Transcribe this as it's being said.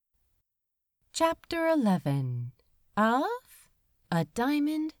Chapter 11 of A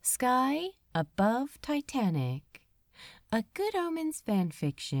Diamond Sky Above Titanic, a Good Omens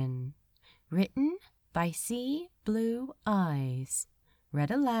fanfiction, written by SeaBlueEyes,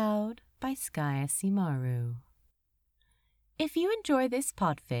 read aloud by SkyAsimaru. If you enjoy this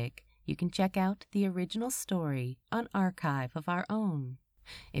podfic, you can check out the original story on Archive of Our Own.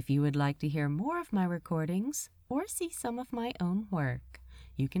 If you would like to hear more of my recordings or see some of my own work,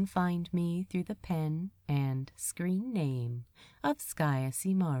 you can find me through the pen and screen name of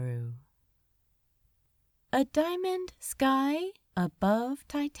SkyAsimaru. A Diamond Sky Above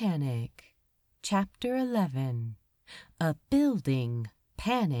Titanic, Chapter 11, A Building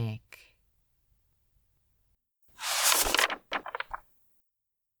Panic.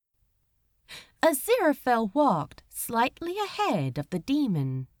 Aziraphale walked slightly ahead of the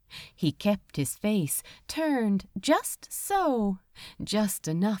demon. He kept his face turned just so, just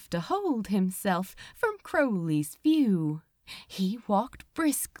enough to hold himself from Crowley's view. He walked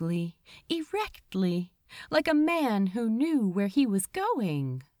briskly, erectly, like a man who knew where he was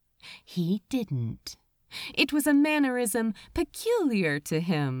going. He didn't. It was a mannerism peculiar to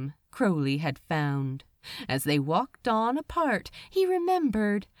him, Crowley had found. As they walked on apart, he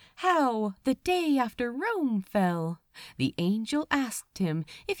remembered how, the day after Rome fell, the angel asked him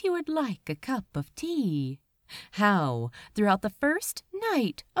if he would like a cup of tea. How, throughout the first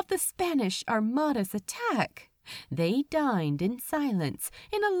night of the Spanish Armada's attack, they dined in silence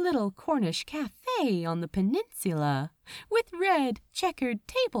in a little Cornish cafe on the peninsula, with red checkered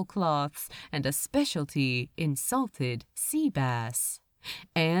tablecloths and a specialty in salted sea bass.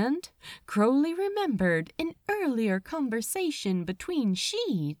 And Crowley remembered an earlier conversation between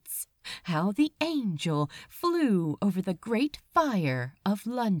sheets, how the angel flew over the great fire of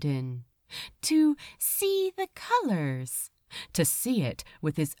London, to see the colors, to see it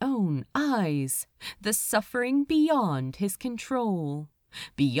with his own eyes, the suffering beyond his control,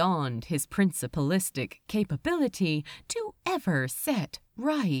 beyond his principalistic capability to ever set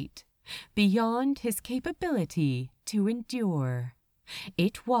right, beyond his capability to endure.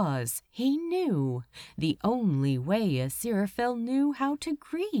 It was, he knew, the only way Aziraphale knew how to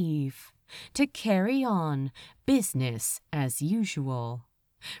grieve, to carry on business as usual.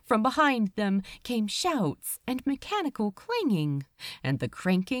 From behind them came shouts and mechanical clanging, and the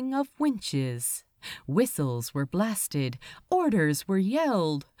cranking of winches. Whistles were blasted, orders were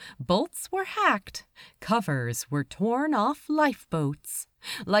yelled, bolts were hacked, covers were torn off lifeboats.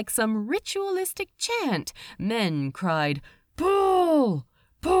 Like some ritualistic chant, men cried, "Pull!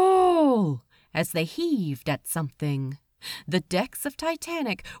 Pull!" as they heaved at something. The decks of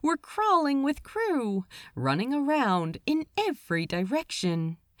Titanic were crawling with crew, running around in every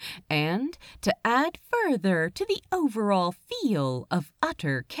direction. And to add further to the overall feel of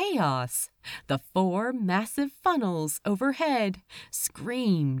utter chaos, the 4 massive funnels overhead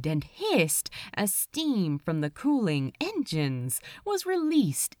screamed and hissed as steam from the cooling engines was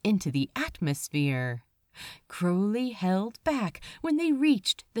released into the atmosphere. Crowley held back when they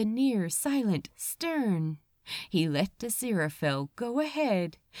reached the near-silent stern. He let Aziraphale go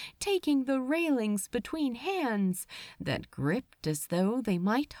ahead, taking the railings between hands that gripped as though they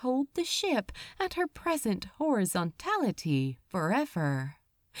might hold the ship at her present horizontality forever.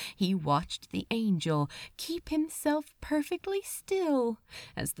 He watched the angel keep himself perfectly still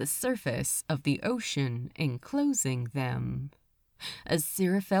as the surface of the ocean enclosing them.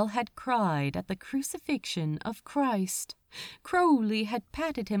 Aziraphale had cried at the crucifixion of Christ. Crowley had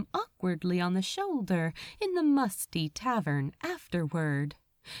patted him awkwardly on the shoulder in the musty tavern afterward,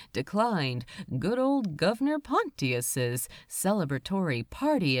 declined good old Governor Pontius's celebratory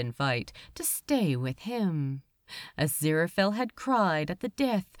party invite to stay with him. Aziraphale had cried at the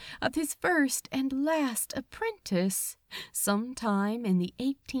death of his first and last apprentice, sometime in the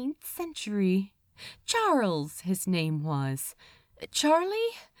 18th century. Charles, his name was. Charlie?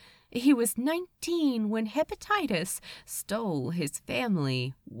 He was 19 when hepatitis stole his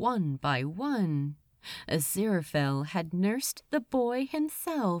family one by one. Aziraphale had nursed the boy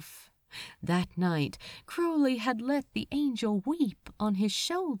himself. That night, Crowley had let the angel weep on his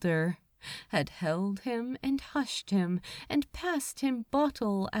shoulder, had held him and hushed him and passed him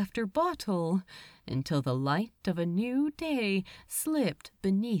bottle after bottle, until the light of a new day slipped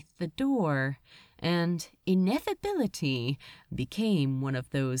beneath the door, and ineffability became one of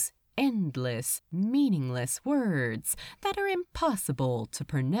those endless, meaningless words that are impossible to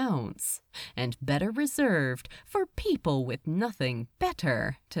pronounce, and better reserved for people with nothing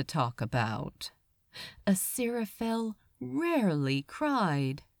better to talk about. Aziraphale rarely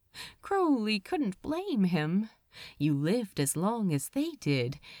cried. Crowley couldn't blame him. You lived as long as they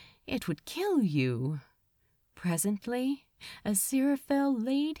did. It would kill you. Presently, Aziraphale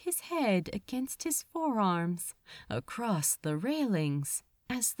laid his head against his forearms, across the railings,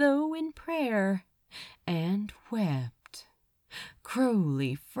 as though in prayer, and wept.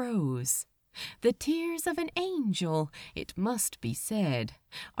 Crowley froze. The tears of an angel, it must be said,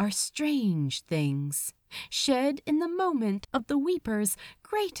 are strange things, shed in the moment of the weeper's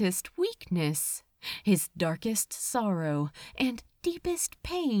greatest weakness, his darkest sorrow and deepest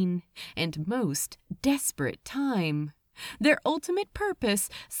pain, and most desperate time. Their ultimate purpose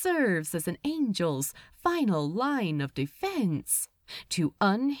serves as an angel's final line of defense, to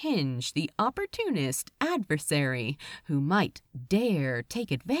unhinge the opportunist adversary who might dare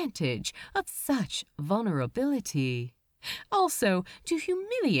take advantage of such vulnerability. Also, to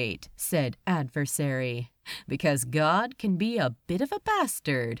humiliate said adversary, because God can be a bit of a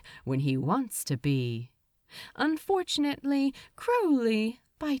bastard when he wants to be. Unfortunately, Crowley,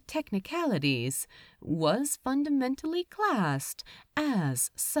 by technicalities, was fundamentally classed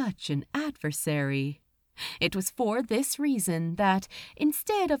as such an adversary. It was for this reason that,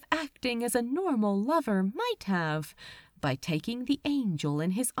 instead of acting as a normal lover might have, by taking the angel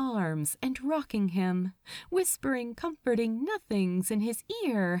in his arms and rocking him, whispering comforting nothings in his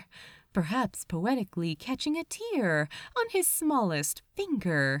ear, perhaps poetically catching a tear on his smallest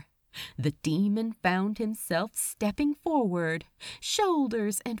finger, the demon found himself stepping forward,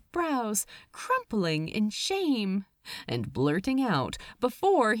 shoulders and brows crumpling in shame, and blurting out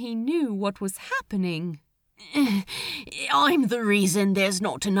before he knew what was happening, "I'm the reason there's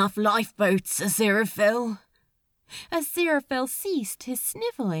not enough lifeboats, Aziraphale." Aziraphale ceased his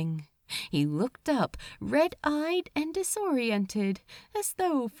sniveling. He looked up, red-eyed and disoriented, as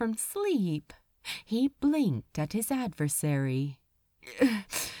though from sleep. He blinked at his adversary.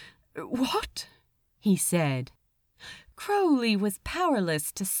 "What?" he said. Crowley was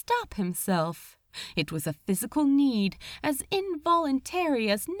powerless to stop himself. It was a physical need, as involuntary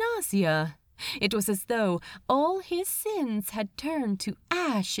as nausea. It was as though all his sins had turned to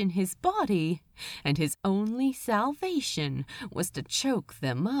ash in his body, and his only salvation was to choke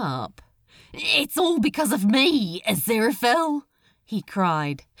them up. "It's all because of me, Aziraphale," he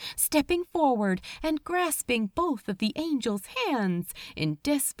cried, stepping forward and grasping both of the angel's hands in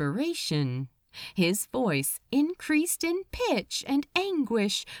desperation. His voice increased in pitch and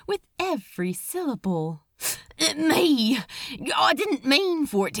anguish with every syllable. "Me! I didn't mean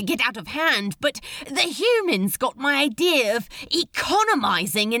for it to get out of hand, but the humans got my idea of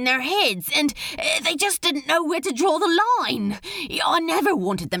economizing in their heads, and they just didn't know where to draw the line. I never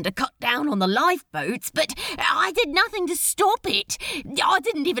wanted them to cut down on the lifeboats, but I did nothing to stop it. I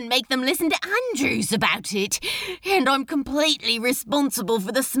didn't even make them listen to Andrews about it, and I'm completely responsible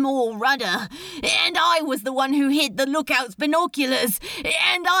for the small rudder, and I was the one who hid the lookout's binoculars,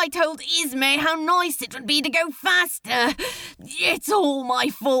 and I told Ismay how nice it would be to go faster. It's all my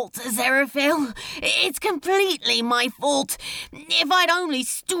fault, Aziraphale. It's completely my fault. If I'd only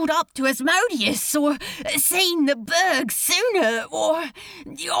stood up to Asmodeus, or seen the berg sooner, or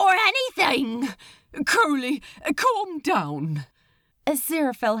anything." "Crowley, calm down."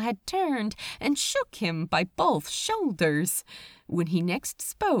 Aziraphale had turned and shook him by both shoulders. When he next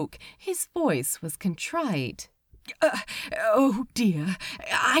spoke, his voice was contrite. "Oh dear,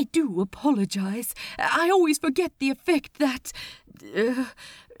 I do apologize. I always forget the effect that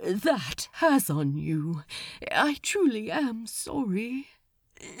has on you. I truly am sorry."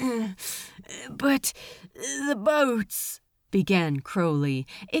 "But the boats," began Crowley,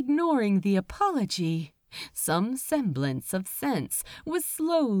 ignoring the apology. Some semblance of sense was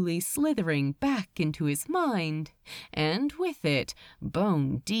slowly slithering back into his mind, and with it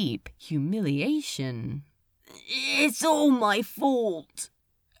bone-deep humiliation. "It's all my fault."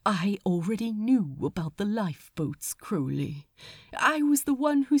 "I already knew about the lifeboats, Crowley. I was the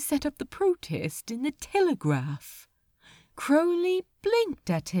one who set up the protest in the Telegraph." Crowley blinked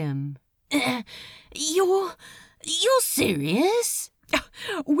at him. You're serious?"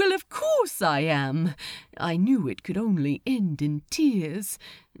 "Well, of course I am. I knew it could only end in tears,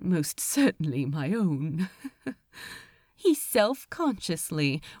 most certainly my own." He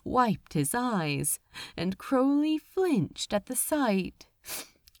self-consciously wiped his eyes, and Crowley flinched at the sight.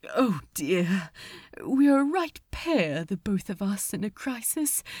 "Oh dear, we are a right pair, the both of us, in a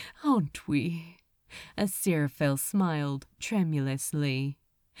crisis, aren't we?" Aziraphale smiled tremulously.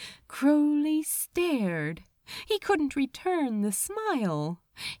 Crowley stared. He couldn't return the smile.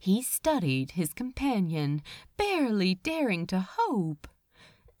 He studied his companion, barely daring to hope.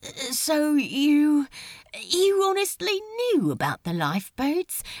 "So you honestly knew about the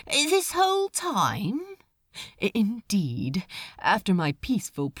lifeboats this whole time?" Indeed, after my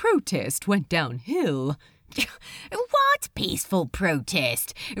peaceful protest went downhill. What peaceful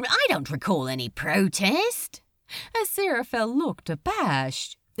protest? I don't recall any protest. Aziraphale looked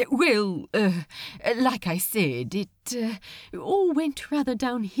abashed. Well, like I said, it all went rather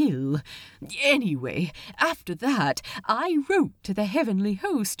downhill. Anyway, after that, I wrote to the heavenly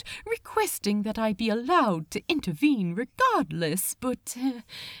host requesting that I be allowed to intervene regardless, but,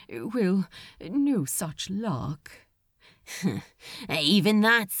 well, no such luck. Even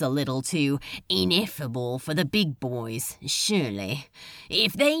that's a little too ineffable for the big boys, surely.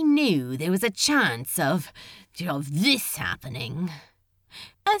 If they knew there was a chance of this happening.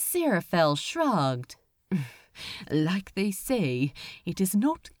 Aziraphale shrugged. Like they say, it is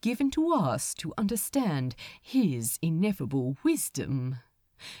not given to us to understand his ineffable wisdom.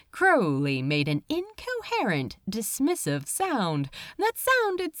 Crowley made an incoherent, dismissive sound that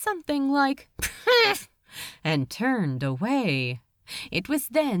sounded something like and turned away. It was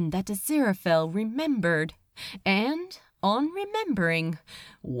then that Aziraphale remembered, and, on remembering,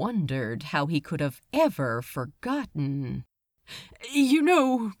 wondered how he could have ever forgotten. You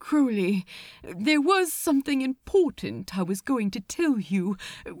know, Crowley, there was something important I was going to tell you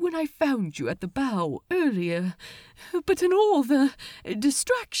when I found you at the bow earlier, but in all the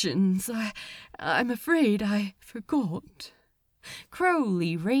distractions, I'm afraid I forgot.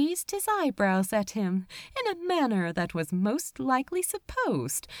 Crowley raised his eyebrows at him in a manner that was most likely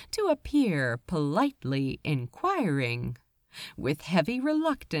supposed to appear politely inquiring. With heavy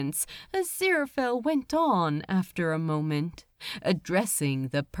reluctance, Aziraphale went on after a moment, addressing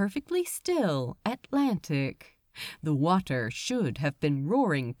the perfectly still Atlantic. The water should have been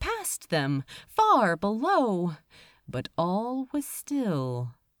roaring past them, far below, but all was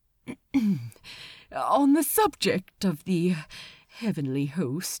still. On the subject of the heavenly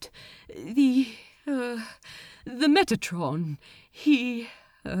host, the Metatron, he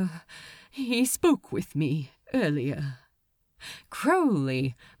spoke with me earlier.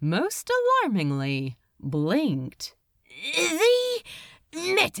 Crowley, most alarmingly, blinked. The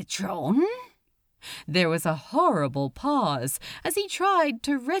Metatron? There was a horrible pause as he tried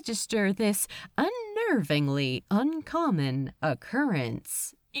to register this unnervingly uncommon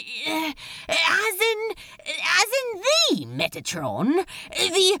occurrence. As in the Metatron,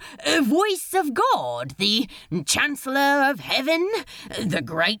 the voice of God, the Chancellor of Heaven, the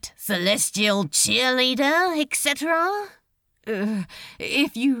great celestial cheerleader, etc.?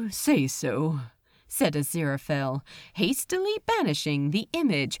 If you say so, said Aziraphale, hastily banishing the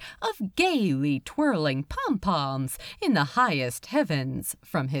image of gaily twirling pom-poms in the highest heavens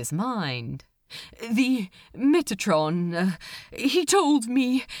from his mind. The Metatron, he told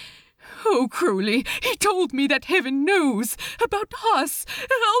me... Oh, Crowley, he told me that heaven knows about us,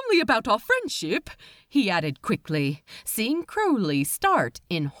 only about our friendship, he added quickly, seeing Crowley start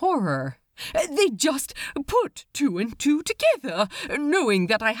in horror. They just put two and two together, knowing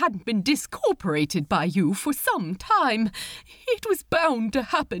that I hadn't been discorporated by you for some time. It was bound to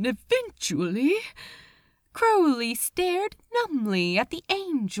happen eventually. Crowley stared numbly at the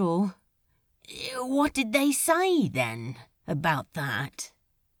angel. What did they say, then, about that?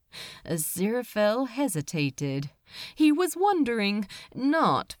 Aziraphale hesitated. He was wondering,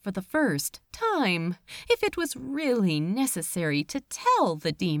 not for the first time, if it was really necessary to tell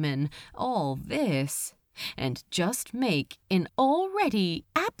the demon all this, and just make an already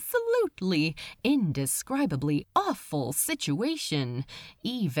absolutely, indescribably awful situation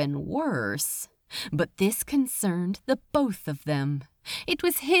even worse. But this concerned the both of them. It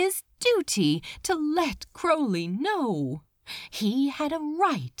was his duty to let Crowley know. He had a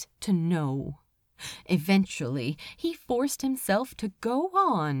right to know. Eventually, he forced himself to go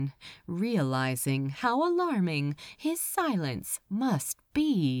on, realizing how alarming his silence must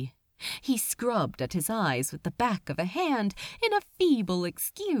be. He scrubbed at his eyes with the back of a hand in a feeble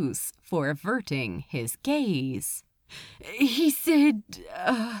excuse for averting his gaze. He said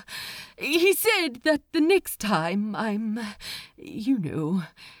that the next time I'm,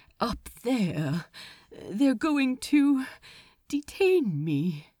 up there, they're going to detain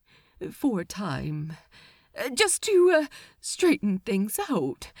me for a time, just to straighten things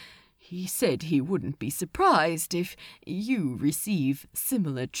out. He said he wouldn't be surprised if you receive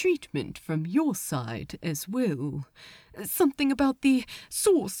similar treatment from your side as well. Something about the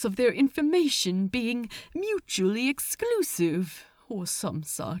source of their information being mutually exclusive, or some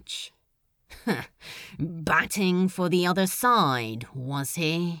such. Batting for the other side, was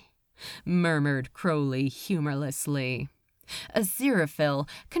he? Murmured Crowley humorlessly. Aziraphale,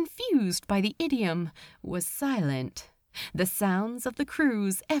 confused by the idiom, was silent. The sounds of the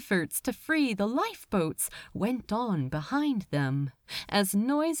crew's efforts to free the lifeboats went on behind them, as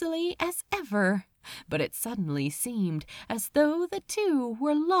noisily as ever, but it suddenly seemed as though the two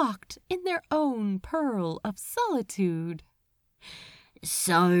were locked in their own pearl of solitude.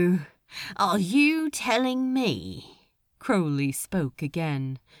 "So, are you telling me," Crowley spoke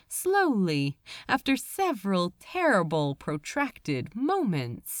again, slowly, after several terrible protracted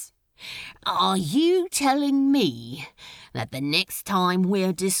moments, "are you telling me that the next time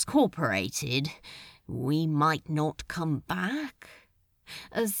we're discorporated, we might not come back?"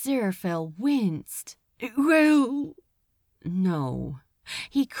 Aziraphale winced. Well, no,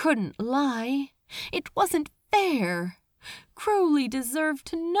 he couldn't lie. It wasn't fair. Crowley deserved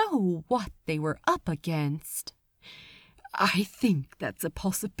to know what they were up against. I think that's a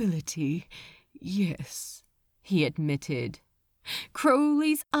possibility, yes, he admitted.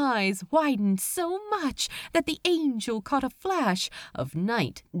 Crowley's eyes widened so much that the angel caught a flash of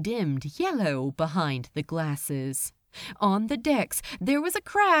night-dimmed yellow behind the glasses. On the decks there was a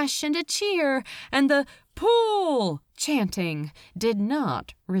crash and a cheer, and the "pull" chanting did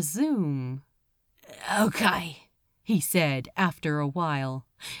not resume. "Okay," he said after a while,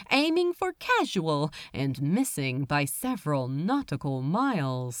 aiming for casual and missing by several nautical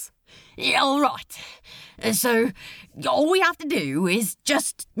miles. "All right. So, all we have to do is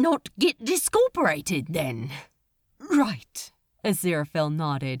just not get discorporated, then?" Right, Aziraphale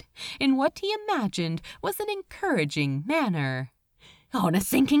nodded, in what he imagined was an encouraging manner. "On a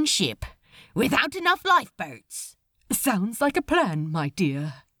sinking ship, without enough lifeboats." Sounds like a plan, my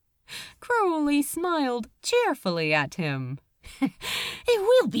dear. Crowley smiled cheerfully at him.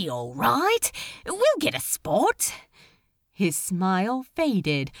 "We'll be all right. We'll get a spot." His smile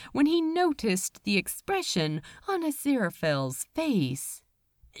faded when he noticed the expression on Aziraphale's face.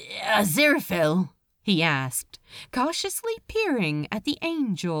 "Aziraphale?" he asked, cautiously peering at the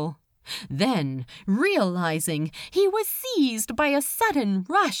angel. Then, realizing he was seized by a sudden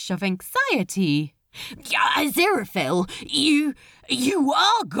rush of anxiety. "Aziraphale, you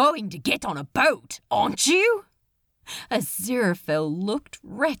are going to get on a boat, aren't you?" Aziraphale looked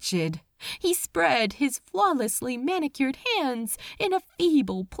wretched. He spread his flawlessly manicured hands in a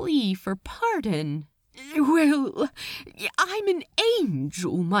feeble plea for pardon. Well, I'm an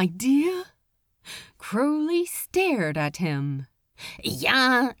angel, my dear. Crowley stared at him.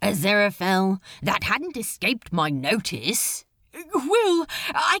 "Yeah, Aziraphale, that hadn't escaped my notice." Well,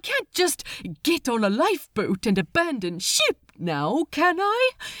 I can't just get on a lifeboat and abandon ship now, can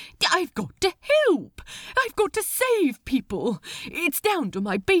I? I've got to help. I've got to save people. It's down to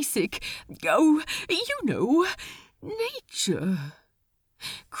my basic, nature.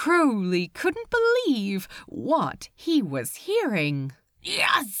 Crowley couldn't believe what he was hearing.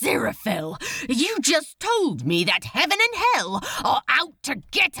 "Aziraphale, you just told me that heaven and hell are out to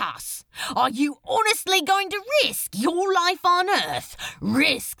get us. Are you honestly going to risk your life on Earth,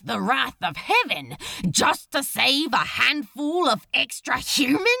 risk the wrath of heaven, just to save a handful of extra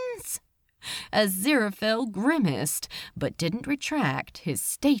humans?" Aziraphale grimaced, but didn't retract his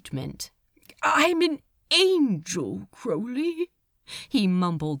statement. I'm an angel, Crowley, he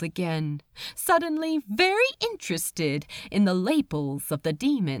mumbled again, suddenly very interested in the lapels of the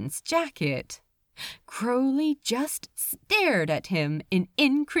demon's jacket. Crowley just stared at him in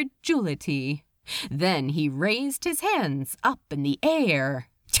incredulity. Then he raised his hands up in the air.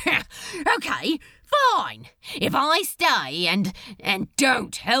 "Okay, fine. If I stay and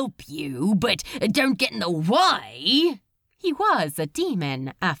don't help you, but don't get in the way." He was a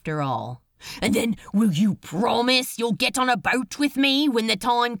demon, after all. "And then will you promise you'll get on a boat with me when the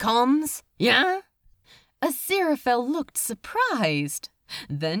time comes? Yeah?" Aziraphale looked surprised.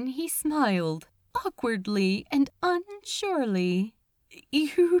 Then he smiled, awkwardly and unsurely.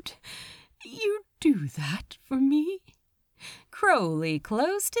 You'd do that for me?" Crowley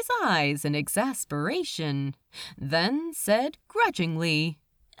closed his eyes in exasperation, then said grudgingly,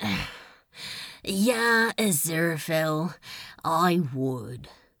 "Yeah, Aziraphale, I would.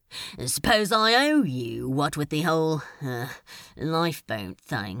 Suppose I owe you, what with the whole lifeboat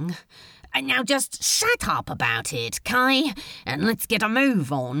thing. And now just shut up about it, Kai, and let's get a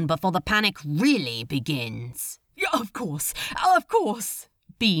move on before the panic really begins." Of course,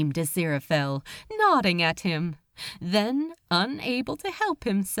 beamed Aziraphale, nodding at him. Then, unable to help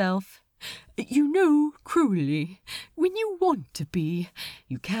himself, "You know, Crowley, when you want to be,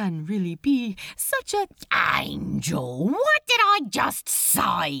 you can really be such a—" "Angel, what did I just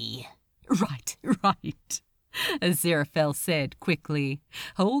say?" Right, Aziraphale said quickly,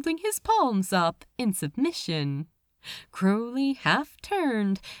 holding his palms up in submission. Crowley half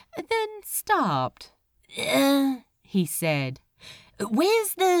turned, then stopped. he said.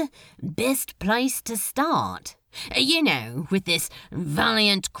 Where's the best place to start? You know, with this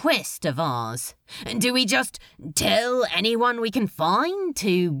valiant quest of ours. Do we just tell anyone we can find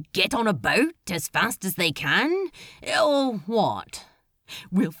to get on a boat as fast as they can? Or what?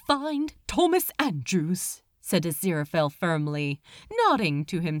 We'll find Thomas Andrews, said Aziraphale firmly, nodding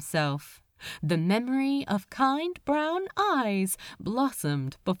to himself. The memory of kind brown eyes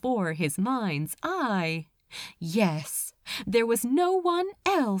blossomed before his mind's eye. Yes, there was no one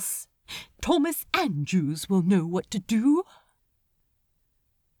else. Thomas Andrews will know what to do.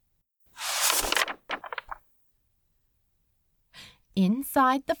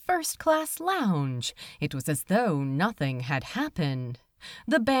 Inside the first-class lounge, it was as though nothing had happened.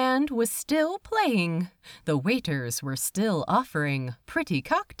 The band was still playing. The waiters were still offering pretty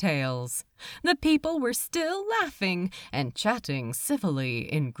cocktails. The people were still laughing and chatting civilly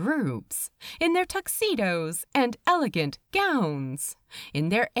in groups, in their tuxedos and elegant gowns, in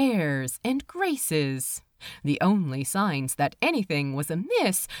their airs and graces. The only signs that anything was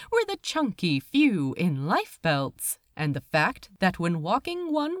amiss were the chunky few in lifebelts, and the fact that when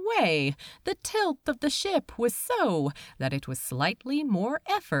walking one way, the tilt of the ship was so that it was slightly more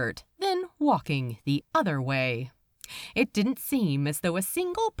effort than walking the other way. It didn't seem as though a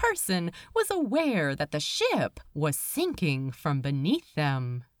single person was aware that the ship was sinking from beneath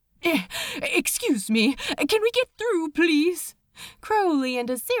them. Excuse me, can we get through, please? Crowley and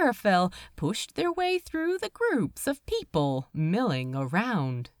Aziraphale pushed their way through the groups of people milling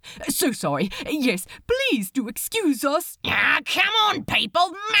around. So sorry. Yes, please do excuse us. Come on,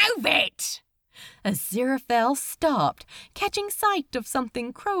 people, move it! Aziraphale stopped, catching sight of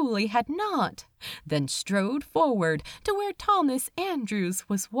something Crowley had not, then strode forward to where Thomas Andrews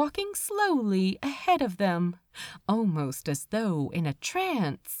was walking slowly ahead of them, almost as though in a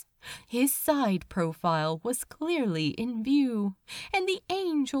trance. His side profile was clearly in view, and the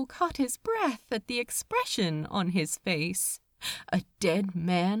angel caught his breath at the expression on his face. A dead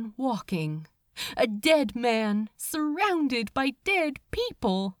man walking. A dead man surrounded by dead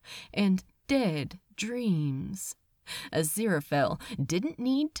people and dead dreams. Aziraphale didn't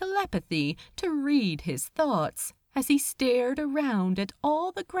need telepathy to read his thoughts as he stared around at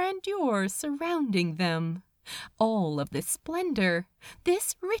all the grandeur surrounding them. All of this splendor,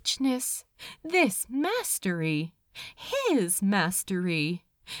 this richness, this mastery, his mastery,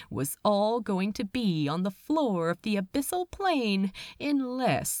 was all going to be on the floor of the abyssal plane in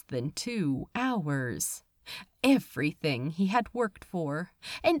less than 2 hours. Everything he had worked for,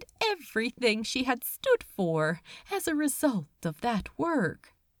 and everything she had stood for as a result of that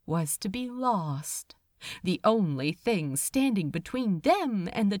work, was to be lost. The only thing standing between them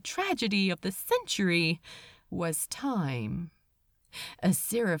and the tragedy of the century was time.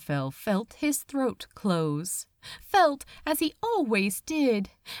 Aziraphale felt his throat close, felt as he always did,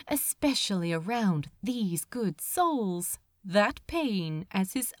 especially around these good souls, that pain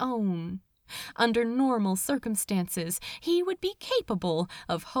as his own. Under normal circumstances, he would be capable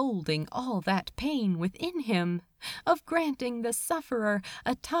of holding all that pain within him, of granting the sufferer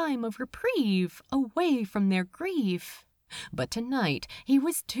a time of reprieve away from their grief. But tonight he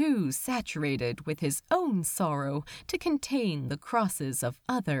was too saturated with his own sorrow to contain the crosses of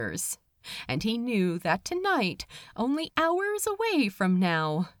others. And he knew that tonight, only hours away from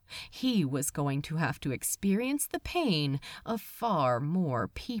now, he was going to have to experience the pain of far more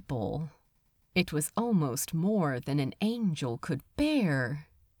people. It was almost more than an angel could bear.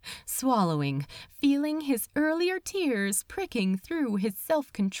 Swallowing, feeling his earlier tears pricking through his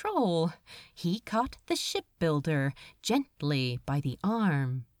self-control, he caught the shipbuilder gently by the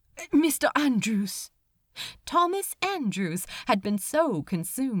arm. Mr. Andrews. Thomas Andrews had been so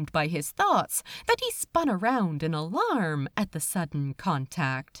consumed by his thoughts that he spun around in alarm at the sudden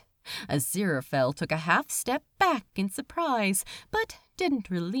contact. Aziraphale took a half-step back in surprise, but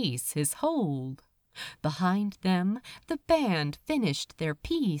didn't release his hold. Behind them, the band finished their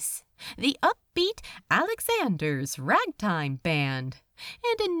piece, the upbeat Alexander's Ragtime Band,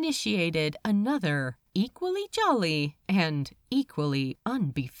 and initiated another equally jolly and equally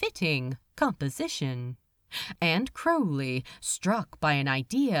unbefitting composition. And Crowley, struck by an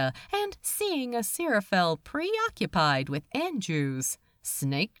idea and seeing Aziraphale preoccupied with Andrews,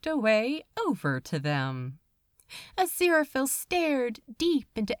 snaked away over to them. Aziraphale stared deep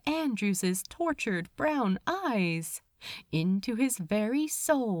into Andrews's tortured brown eyes, into his very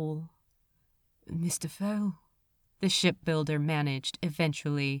soul. Mr. Fell, the shipbuilder managed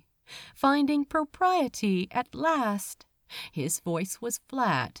eventually, finding propriety at last. His voice was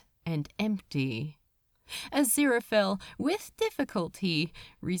flat and empty. Aziraphale, with difficulty,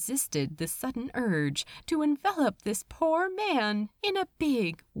 resisted the sudden urge to envelop this poor man in a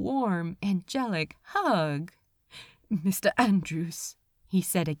big, warm, angelic hug. "Mr. Andrews," he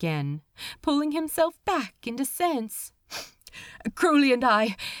said again, pulling himself back into sense. "Crowley and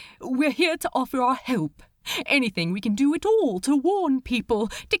we're here to offer our help. Anything we can do at all to warn people,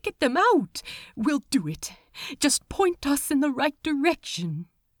 to get them out, we'll do it. Just point us in the right direction."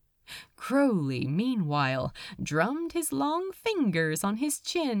 Crowley, meanwhile, drummed his long fingers on his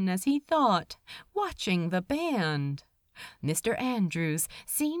chin as he thought, watching the band. Mr. Andrews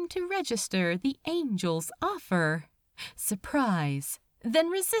seemed to register the angel's offer. Surprise, then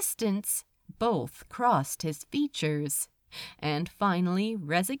resistance, both crossed his features. And finally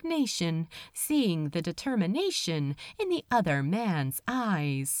resignation, seeing the determination in the other man's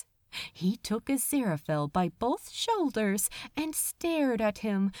eyes. He took Aziraphale by both shoulders and stared at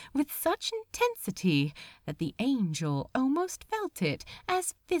him with such intensity that the angel almost felt it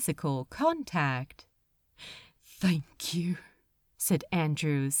as physical contact. "Thank you," said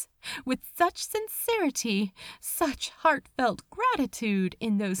Andrews, with such sincerity, such heartfelt gratitude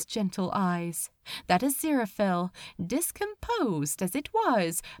in those gentle eyes, that Aziraphale, discomposed as it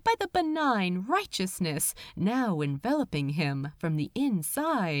was by the benign righteousness now enveloping him from the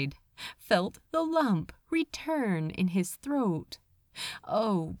inside, felt the lump return in his throat.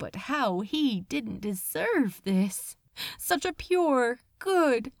 Oh, but how he didn't deserve this! Such a pure,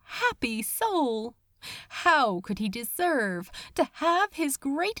 good, happy soul! How could he deserve to have his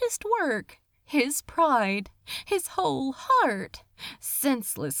greatest work, his pride, his whole heart,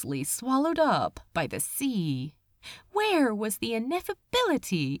 senselessly swallowed up by the sea? Where was the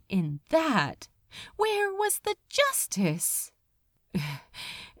ineffability in that? Where was the justice?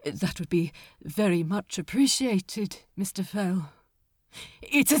 "That would be very much appreciated, Mr. Fell."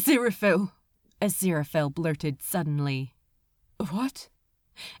 "It's Aziraphale," Aziraphale blurted suddenly. "What?"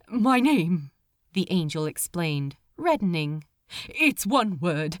 "My name," the angel explained, reddening. "It's one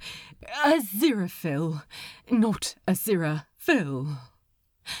word. Aziraphale, not Aziraphale."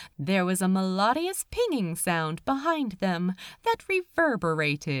 There was a melodious pinging sound behind them that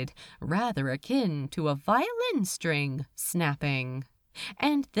reverberated, rather akin to a violin string snapping.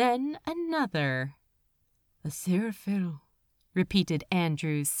 And then another. "Aziraphale," repeated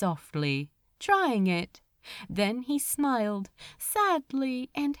Andrews softly, trying it. Then he smiled, sadly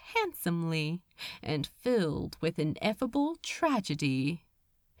and handsomely, and filled with ineffable tragedy.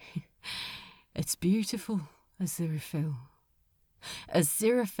 "It's beautiful, Aziraphale."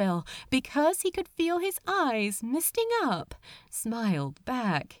 Aziraphale, because he could feel his eyes misting up, smiled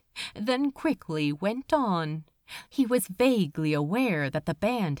back, then quickly went on. He was vaguely aware that the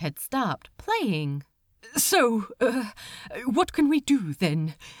band had stopped playing. "So, what can we do,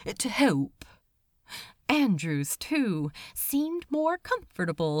 then, to help?" Andrews, too, seemed more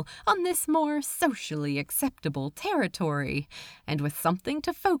comfortable on this more socially acceptable territory, and with something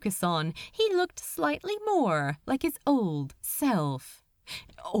to focus on, he looked slightly more like his old self.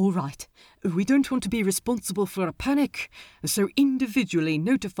 "All right, we don't want to be responsible for a panic, so individually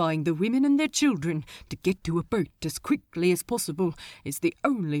notifying the women and their children to get to a boat as quickly as possible is the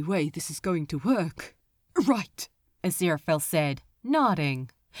only way this is going to work." "Right," Aziraphale said, nodding.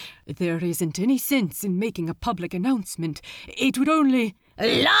 "There isn't any sense in making a public announcement. It would only—"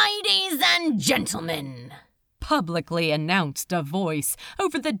 "Ladies and gentlemen," publicly announced a voice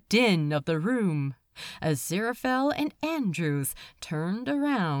over the din of the room. Aziraphale and Andrews turned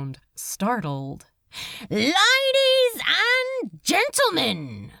around, startled. "Ladies and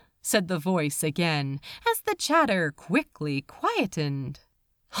gentlemen," said the voice again, as the chatter quickly quietened.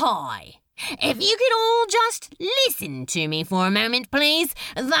 "Hi. If you could all just listen to me for a moment, please,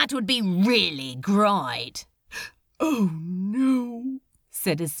 that would be really great." "Oh, no,"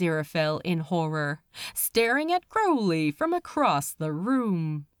 said Aziraphale in horror, staring at Crowley from across the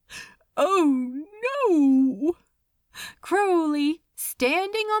room. "Oh, no." Crowley,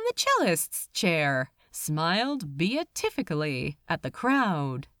 standing on the cellist's chair, smiled beatifically at the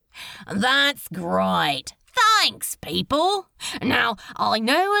crowd. "That's great. Thanks, people. Now, I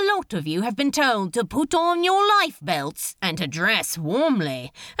know a lot of you have been told to put on your life belts and to dress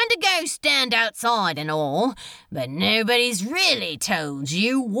warmly and to go stand outside and all, but nobody's really told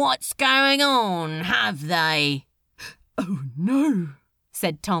you what's going on, have they?" "Oh, no,"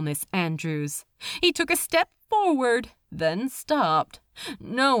 said Thomas Andrews. He took a step forward, then stopped,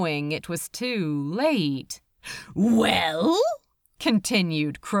 knowing it was too late. "Well?"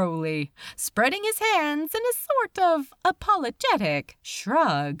 continued Crowley, spreading his hands in a sort of apologetic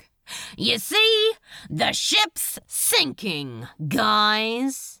shrug. "You see, the ship's sinking,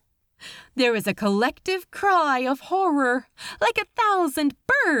 guys." There was a collective cry of horror, like 1,000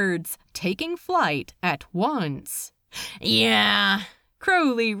 birds taking flight at once. Yeah.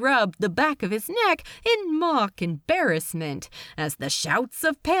 Crowley rubbed the back of his neck in mock embarrassment as the shouts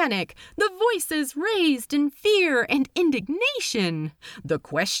of panic, the voices raised in fear and indignation, the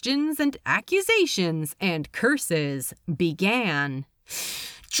questions and accusations and curses began.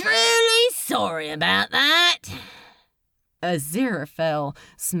 Truly sorry about that. Aziraphale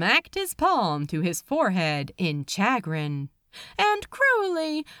smacked his palm to his forehead in chagrin, and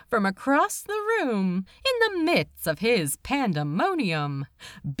Crowley, from across the room, in the midst of his pandemonium,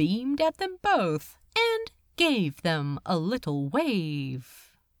 beamed at them both and gave them a little wave.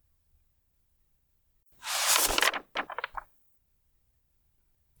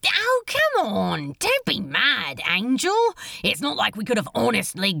 Oh, come on. Don't be mad, Angel. It's not like we could have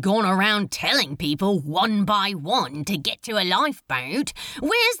honestly gone around telling people one by one to get to a lifeboat.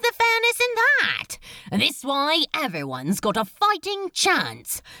 Where's the fairness in that? This way, everyone's got a fighting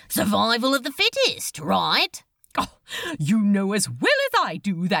chance. Survival of the fittest, right? Oh, you know as well as I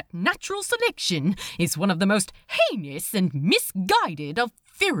do that natural selection is one of the most heinous and misguided of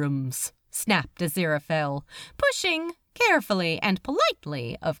theorems, snapped Aziraphale, pushing carefully and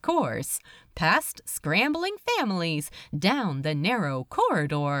politely, of course, past scrambling families down the narrow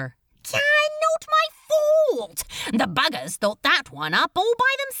corridor. Not my fault. The buggers thought that one up all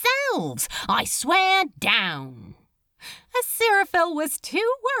by themselves. I swear down. Aziraphale was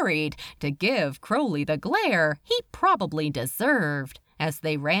too worried to give Crowley the glare he probably deserved as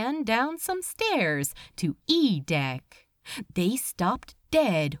they ran down some stairs to E-deck. They stopped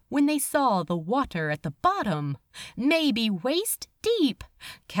dead when they saw the water at the bottom, maybe waist deep,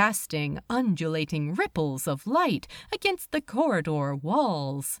 casting undulating ripples of light against the corridor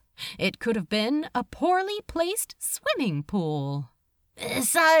walls. It could have been a poorly placed swimming pool.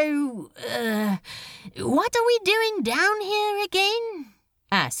 So, what are we doing down here again?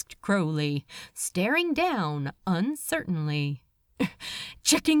 Asked Crowley, staring down uncertainly.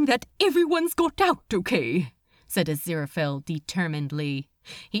 Checking that everyone's got out okay, said Aziraphale determinedly.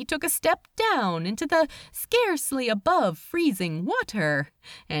 He took a step down into the scarcely above freezing water,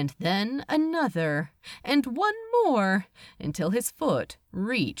 and then another, and one more, until his foot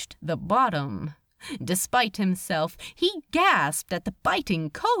reached the bottom. Despite himself, he gasped at the biting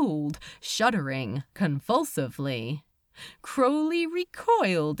cold, shuddering convulsively. Crowley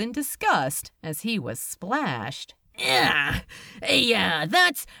recoiled in disgust as he was splashed. Yeah,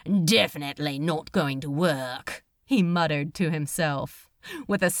 that's definitely not going to work, he muttered to himself.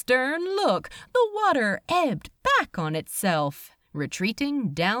 With a stern look, the water ebbed back on itself, retreating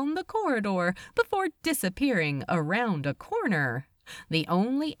down the corridor before disappearing around a corner. The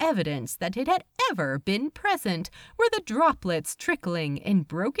only evidence that it had ever been present were the droplets trickling in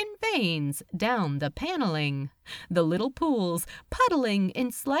broken veins down the paneling, the little pools puddling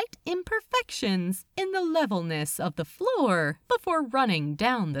in slight imperfections in the levelness of the floor before running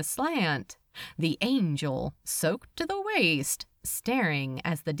down the slant. The angel, soaked to the waist, staring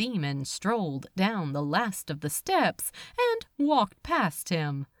as the demon strolled down the last of the steps and walked past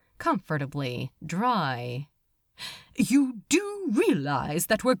him, comfortably dry. You do realize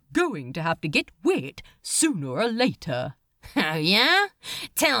that we're going to have to get wet sooner or later. Oh, yeah?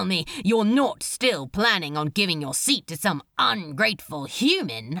 Tell me you're not still planning on giving your seat to some ungrateful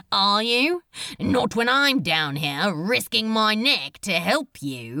human, are you? Not when I'm down here risking my neck to help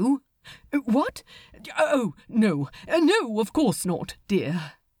you. What? Oh, no, of course not,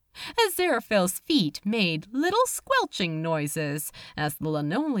 dear. Aziraphale's feet made little squelching noises as the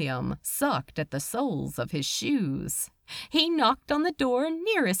linoleum sucked at the soles of his shoes. He knocked on the door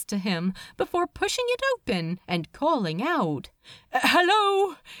nearest to him before pushing it open and calling out,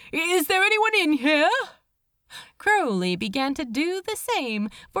 "Hello? Is there anyone in here?" Crowley began to do the same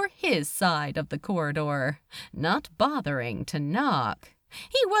for his side of the corridor, not bothering to knock.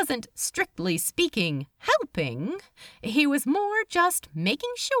 He wasn't, strictly speaking, helping. He was more just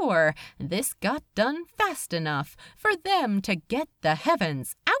making sure this got done fast enough for them to get the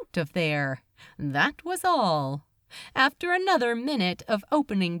heavens out of there. That was all. After another minute of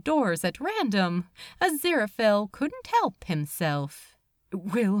opening doors at random, Aziraphale couldn't help himself.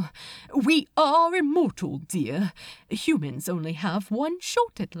 Well, we are immortal, dear. Humans only have one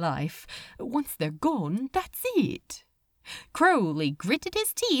shot at life. Once they're gone, that's it. Crowley gritted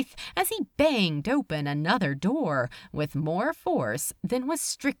his teeth as he banged open another door with more force than was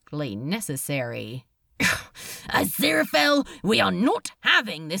strictly necessary. Aziraphale, we are not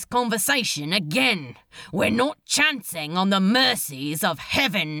having this conversation again. We're not chancing on the mercies of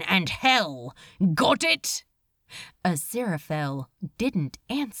heaven and hell. Got it? Aziraphale didn't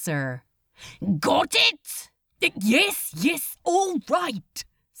answer. Got it? Yes, all right,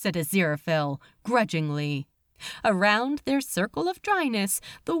 said Aziraphale grudgingly. Around their circle of dryness,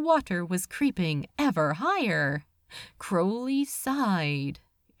 the water was creeping ever higher. Crowley sighed.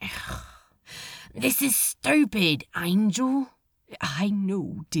 This is stupid, Angel. I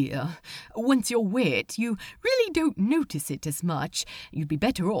know, dear. Once you're wet, you really don't notice it as much. You'd be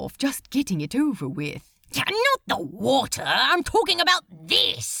better off just getting it over with. Not the water. I'm talking about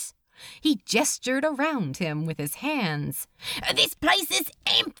this. He gestured around him with his hands. This place is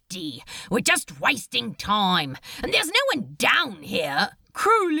empty. We're just wasting time. And there's no one down here.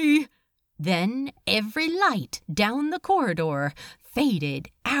 Crowley! Then every light down the corridor faded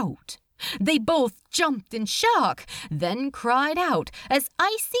out. They both jumped in shock, then cried out as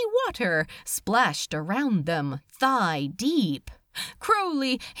icy water splashed around them thigh deep.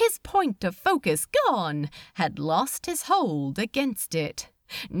 Crowley, his point of focus gone, had lost his hold against it.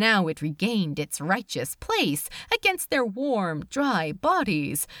 Now it regained its righteous place against their warm, dry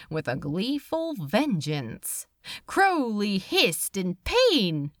bodies with a gleeful vengeance. Crowley hissed in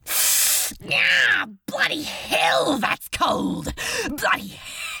pain. Ah, bloody hell, that's cold! Bloody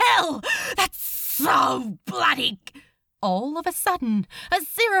hell, that's so bloody... All of a sudden,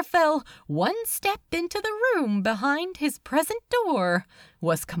 Aziraphale, one step into the room behind his present door,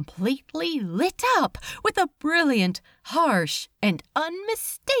 was completely lit up with a brilliant, harsh, and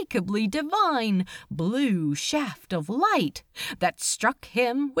unmistakably divine blue shaft of light that struck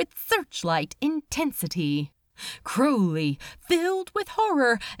him with searchlight intensity. Crowley, filled with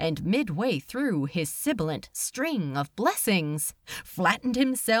horror and midway through his sibilant string of blessings, flattened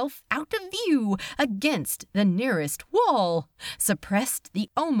himself out of view against the nearest wall, suppressed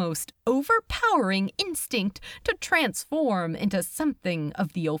the almost overpowering instinct to transform into something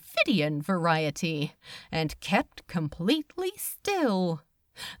of the Ophidian variety, and kept completely still.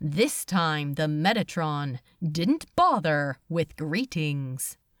 This time the Metatron didn't bother with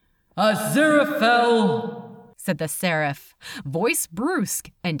greetings. Aziraphale, said the Seraph, voice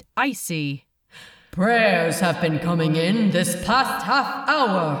brusque and icy. Prayers have been coming in this past half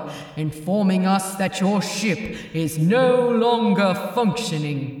hour, informing us that your ship is no longer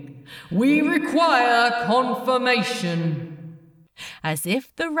functioning. We require confirmation. As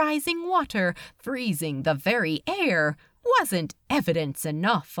if the rising water freezing the very air wasn't evidence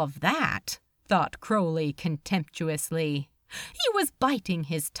enough of that, thought Crowley contemptuously. He was biting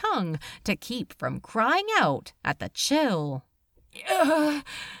his tongue to keep from crying out at the chill.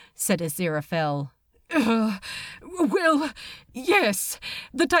 Said Aziraphale. Well, yes,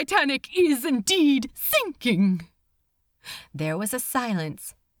 the Titanic is indeed sinking. There was a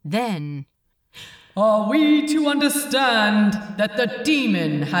silence. Then, Are we to understand that the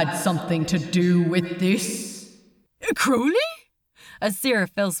demon had something to do with this? Crowley?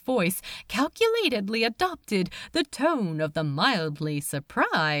 Aziraphale's voice calculatedly adopted the tone of the mildly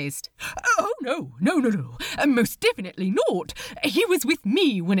surprised. Oh, no. Most definitely not. He was with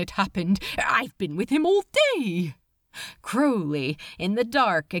me when it happened. I've been with him all day. Crowley, in the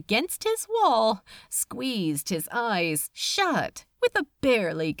dark against his wall, squeezed his eyes shut with a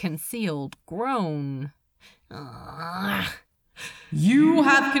barely concealed groan. You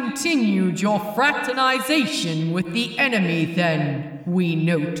have continued your fraternization with the enemy, then, we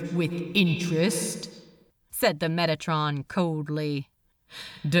note with interest, said the Metatron coldly.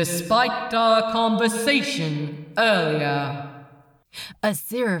 Despite our conversation earlier.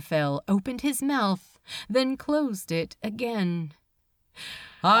 Aziraphale opened his mouth, then closed it again.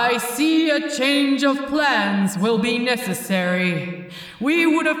 I see a change of plans will be necessary. We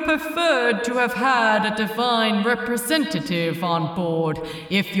would have preferred to have had a divine representative on board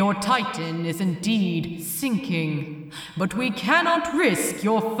if your Titan is indeed sinking. But we cannot risk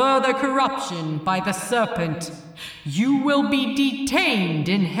your further corruption by the serpent. You will be detained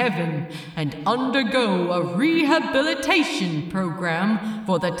in heaven and undergo a rehabilitation program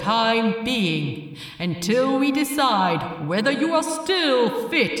for the time being, until we decide whether you are still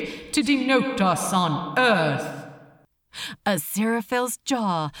fit to denote us on Earth. Aziraphale's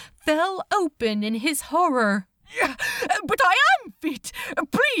jaw fell open in his horror. But I am fit.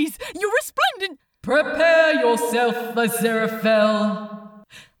 Please, you're resplendent. Prepare yourself, Aziraphale.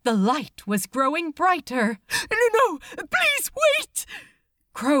 The light was growing brighter. No, please wait!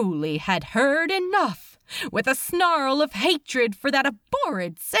 Crowley had heard enough. With a snarl of hatred for that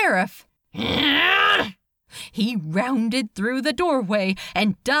abhorred seraph, he rounded through the doorway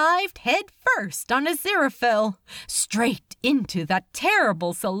and dived head first on Aziraphale, straight into that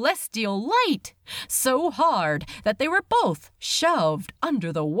terrible celestial light, so hard that they were both shoved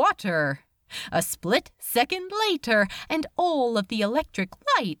under the water. A split second later, and all of the electric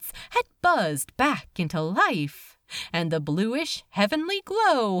lights had buzzed back into life, and the bluish heavenly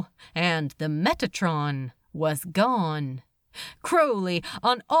glow and the Metatron was gone. Crowley,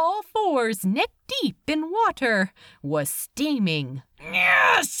 on all fours, neck deep in water, was steaming.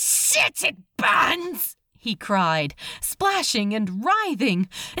 Shit, it burns! He cried, splashing and writhing.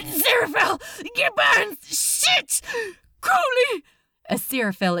 Aziraphale, it burns! Shit! Crowley!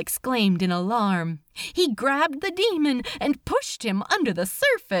 Aziraphale exclaimed in alarm. He grabbed the demon and pushed him under the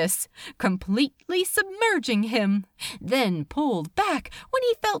surface, completely submerging him, then pulled back when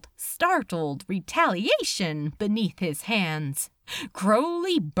he felt startled retaliation beneath his hands.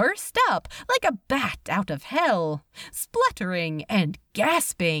 Crowley burst up like a bat out of hell, spluttering and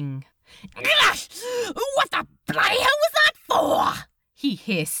gasping. What the bloody hell was that for? He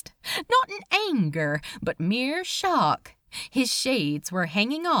hissed, not in anger, but mere shock. His shades were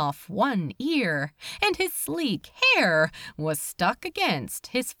hanging off one ear, and his sleek hair was stuck against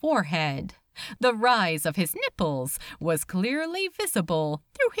his forehead. The rise of his nipples was clearly visible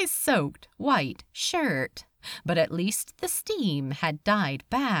through his soaked white shirt, but at least the steam had died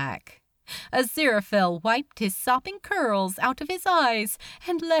back. Aziraphale wiped his sopping curls out of his eyes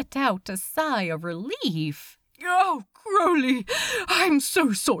and let out a sigh of relief. Oh, Crowley, I'm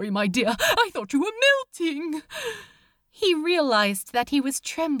so sorry, my dear. I thought you were melting. He realized that he was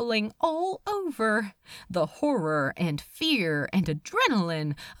trembling all over. The horror and fear and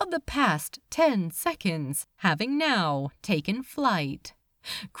adrenaline of the past 10 seconds having now taken flight.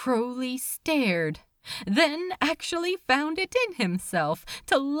 Crowley stared, then actually found it in himself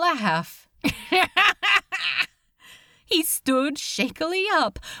to laugh. He stood shakily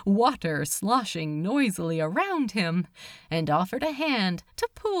up, water sloshing noisily around him, and offered a hand to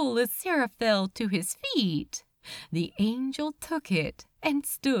pull Aziraphale to his feet. The angel took it and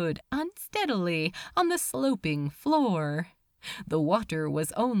stood unsteadily on the sloping floor. The water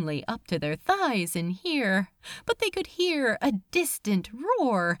was only up to their thighs in here, but they could hear a distant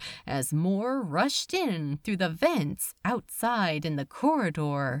roar as more rushed in through the vents outside in the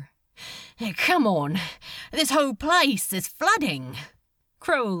corridor. Come on, this whole place is flooding.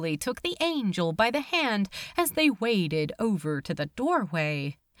 Crowley took the angel by the hand as they waded over to the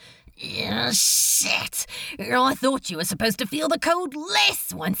doorway. Shit! I thought you were supposed to feel the cold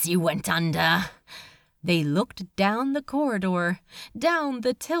less once you went under. They looked down the corridor, down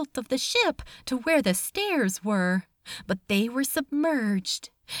the tilt of the ship to where the stairs were, but they were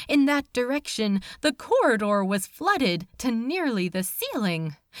submerged. In that direction, the corridor was flooded to nearly the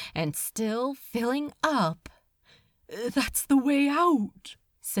ceiling, and still filling up. That's the way out,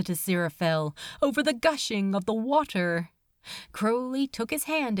 said Aziraphale over the gushing of the water. Crowley took his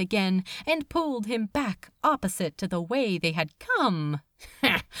hand again and pulled him back opposite to the way they had come.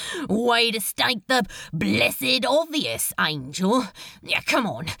 Way to state the blessed obvious, Angel. Come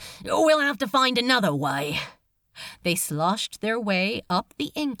on, we'll have to find another way. They sloshed their way up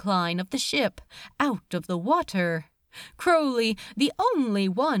the incline of the ship, out of the water. Crowley, the only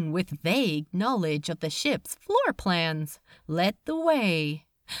one with vague knowledge of the ship's floor plans, led the way.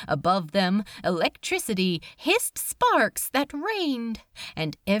 Above them, electricity hissed sparks that rained,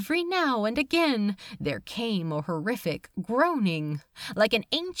 and every now and again there came a horrific groaning, like an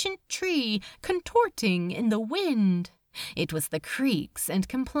ancient tree contorting in the wind. It was the creaks and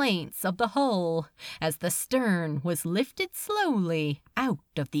complaints of the hull, as the stern was lifted slowly out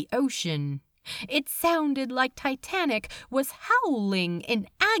of the ocean. It sounded like Titanic was howling in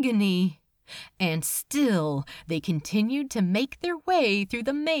agony. And still they continued to make their way through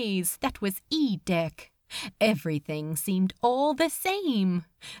the maze that was E-deck. Everything seemed all the same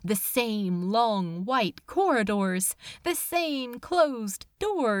long white corridors, the same closed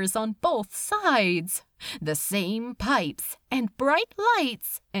doors on both sides, the same pipes and bright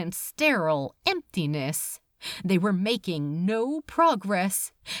lights and sterile emptiness. They were making no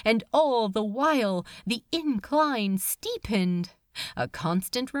progress, and all the while the incline steepened. A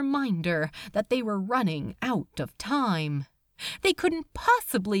constant reminder that they were running out of time. They couldn't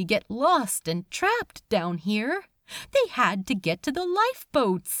possibly get lost and trapped down here. They had to get to the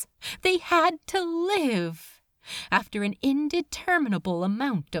lifeboats. They had to live. After an indeterminable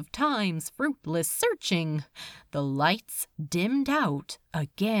amount of time's fruitless searching, the lights dimmed out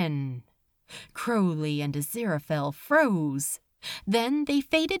again. Crowley and Aziraphale froze. Then they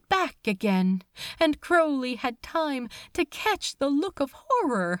faded back again, and Crowley had time to catch the look of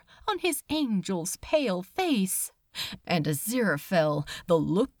horror on his angel's pale face, and Aziraphale the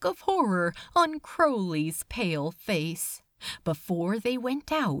look of horror on Crowley's pale face, before they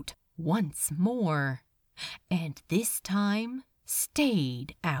went out once more, and this time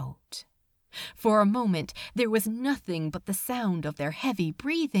stayed out. For a moment there was nothing but the sound of their heavy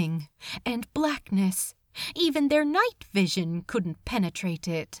breathing, and blackness. Even their night vision couldn't penetrate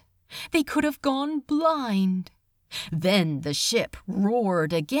it. They could have gone blind. Then the ship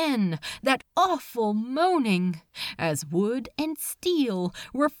roared again, that awful moaning, as wood and steel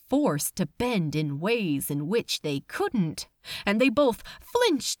were forced to bend in ways in which they couldn't, and they both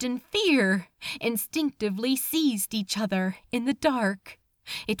flinched in fear, instinctively seized each other in the dark.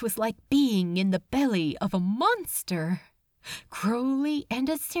 It was like being in the belly of a monster. Crowley and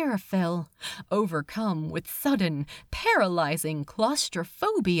Aziraphale, overcome with sudden, paralyzing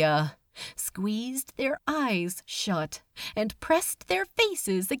claustrophobia, squeezed their eyes shut and pressed their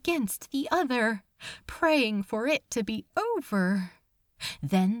faces against the other, praying for it to be over.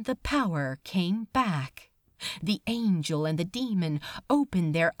 Then the power came back. The angel and the demon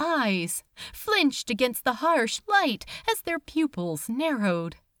opened their eyes, flinched against the harsh light as their pupils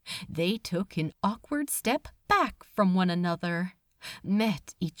narrowed. They took an awkward step back from one another,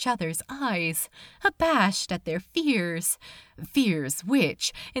 met each other's eyes, abashed at their fears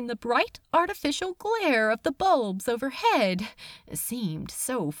which, in the bright artificial glare of the bulbs overhead, seemed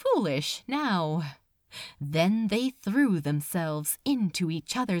so foolish now. Then they threw themselves into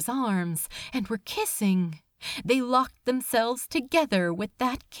each other's arms and were kissing. They locked themselves together with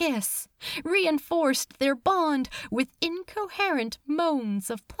that kiss, reinforced their bond with incoherent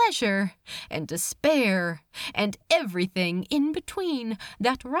moans of pleasure and despair, and everything in between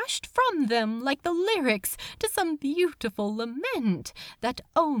that rushed from them like the lyrics to some beautiful lament that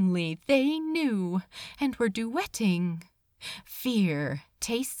only they knew and were duetting. Fear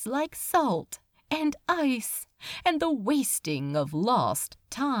tastes like salt and ice and the wasting of lost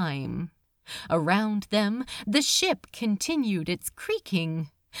time. Around them, the ship continued its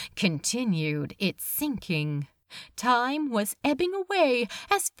creaking, continued its sinking. Time was ebbing away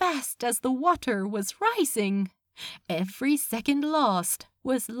as fast as the water was rising. Every second lost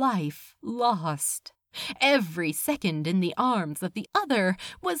was life lost. Every second in the arms of the other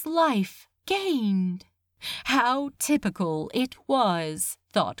was life gained. How typical it was,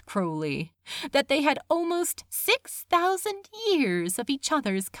 thought Crowley, that they had almost 6,000 years of each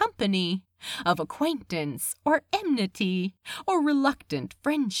other's company, of acquaintance or enmity or reluctant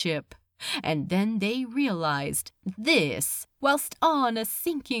friendship, and then they realized this whilst on a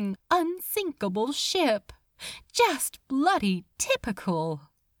sinking, unsinkable ship. Just bloody typical.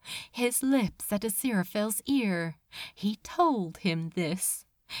 His lips at Aziraphale's ear. He told him this.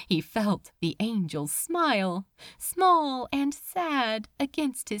 He felt the angel's smile, small and sad,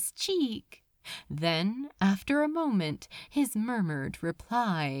 against his cheek. Then, after a moment, his murmured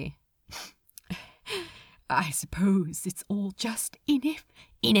reply. I suppose it's all just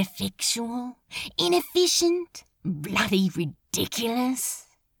ineffectual, inefficient, bloody ridiculous.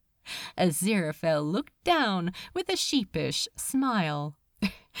 Aziraphale looked down with a sheepish smile.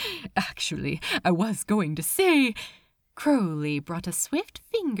 Actually, I was going to say... Crowley brought a swift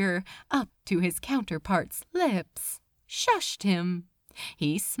finger up to his counterpart's lips, shushed him.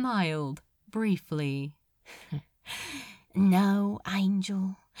 He smiled briefly. No,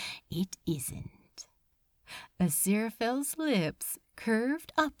 Angel, it isn't. Aziraphale's lips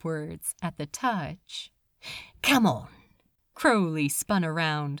curved upwards at the touch. Come on. Crowley spun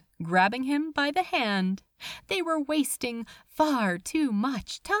around, grabbing him by the hand. They were wasting far too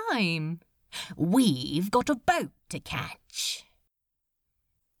much time. We've got a boat to catch.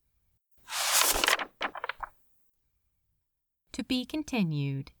 To be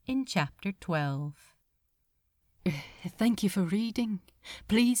continued in Chapter 12. Thank you for reading.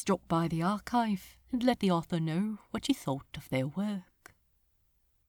 Please drop by the archive and let the author know what you thought of their work.